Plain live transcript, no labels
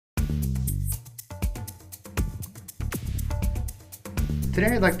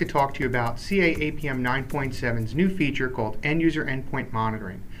Today I'd like to talk to you about CA APM 9.7's new feature called End User Endpoint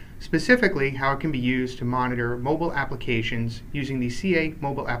Monitoring, specifically how it can be used to monitor mobile applications using the CA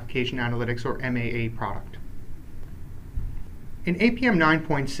Mobile Application Analytics or MAA product. In APM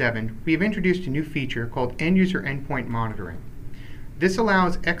 9.7, we have introduced a new feature called End User Endpoint Monitoring. This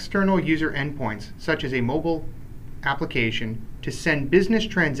allows external user endpoints, such as a mobile application, to send business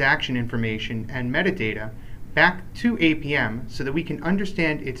transaction information and metadata back to APM so that we can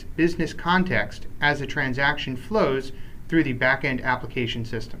understand its business context as the transaction flows through the back-end application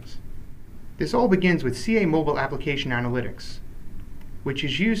systems. This all begins with CA Mobile Application Analytics, which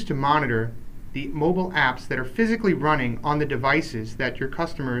is used to monitor the mobile apps that are physically running on the devices that your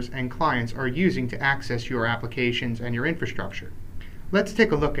customers and clients are using to access your applications and your infrastructure. Let's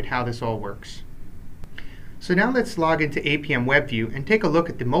take a look at how this all works. So now let's log into APM WebView and take a look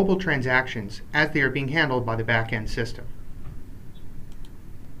at the mobile transactions as they are being handled by the back-end system.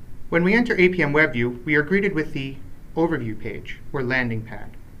 When we enter APM WebView, we are greeted with the overview page, or landing pad.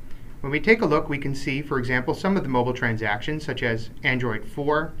 When we take a look, we can see, for example, some of the mobile transactions such as Android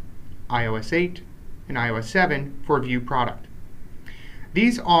 4, iOS 8, and iOS 7 for View product.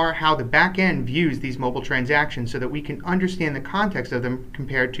 These are how the back-end views these mobile transactions so that we can understand the context of them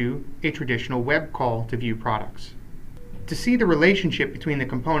compared to a traditional web call to view products. To see the relationship between the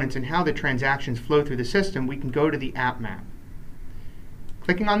components and how the transactions flow through the system, we can go to the app map.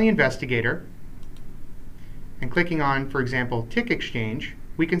 Clicking on the investigator and clicking on, for example, Tick Exchange,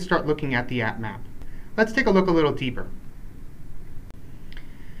 we can start looking at the app map. Let's take a look a little deeper.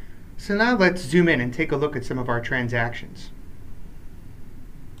 So now let's zoom in and take a look at some of our transactions.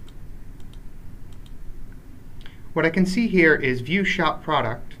 What I can see here is View Shop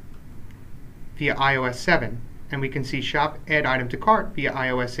Product via iOS 7, and we can see Shop Add Item to Cart via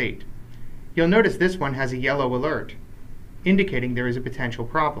iOS 8. You'll notice this one has a yellow alert, indicating there is a potential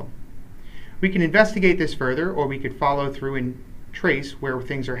problem. We can investigate this further, or we could follow through and trace where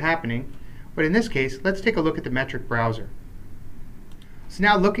things are happening, but in this case, let's take a look at the metric browser. So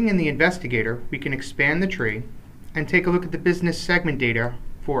now looking in the investigator, we can expand the tree and take a look at the business segment data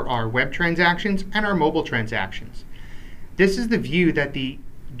for our web transactions and our mobile transactions. This is the view that the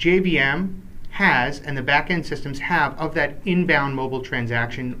JVM has and the back-end systems have of that inbound mobile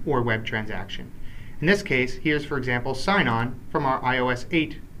transaction or web transaction. In this case, here's, for example, sign-on from our iOS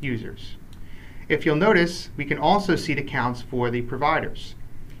 8 users. If you'll notice, we can also see the counts for the providers.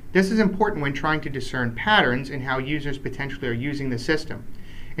 This is important when trying to discern patterns in how users potentially are using the system.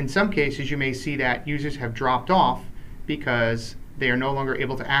 In some cases, you may see that users have dropped off because they are no longer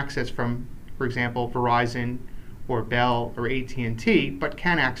able to access from, for example, Verizon or Bell or AT&T, but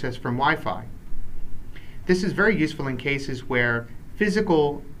can access from Wi-Fi. This is very useful in cases where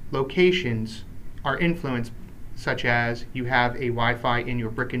physical locations are influenced, such as you have a Wi-Fi in your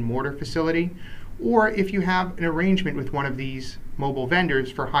brick and mortar facility, or if you have an arrangement with one of these mobile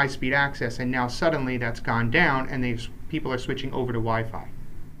vendors for high-speed access and now suddenly that's gone down and people are switching over to Wi-Fi.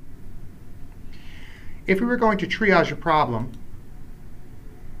 If we were going to triage a problem,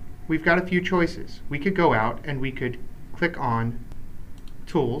 we've got a few choices. We could go out and we could click on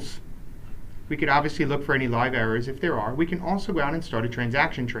Tools. We could obviously look for any live errors if there are. We can also go out and start a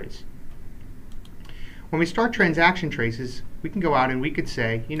transaction trace. When we start transaction traces, we can go out and we could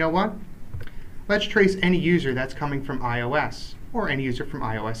say, you know what? Let's trace any user that's coming from iOS or any user from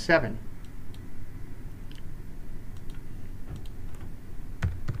iOS 7.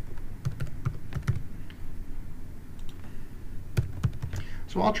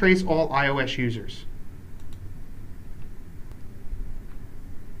 So I'll trace all iOS users.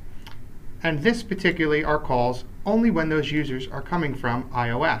 And this particularly are calls only when those users are coming from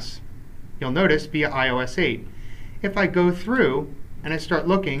iOS. You'll notice via iOS 8. If I go through and I start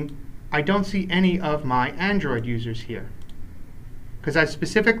looking, I don't see any of my Android users here, because I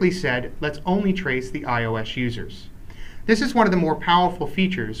specifically said let's only trace the iOS users. This is one of the more powerful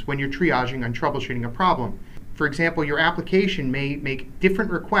features when you're triaging and troubleshooting a problem. For example, your application may make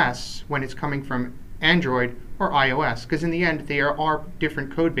different requests when it's coming from Android or iOS, because in the end there are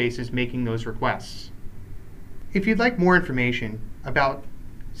different code bases making those requests. If you'd like more information about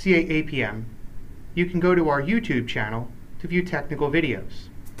CA APM, you can go to our YouTube channel to view technical videos.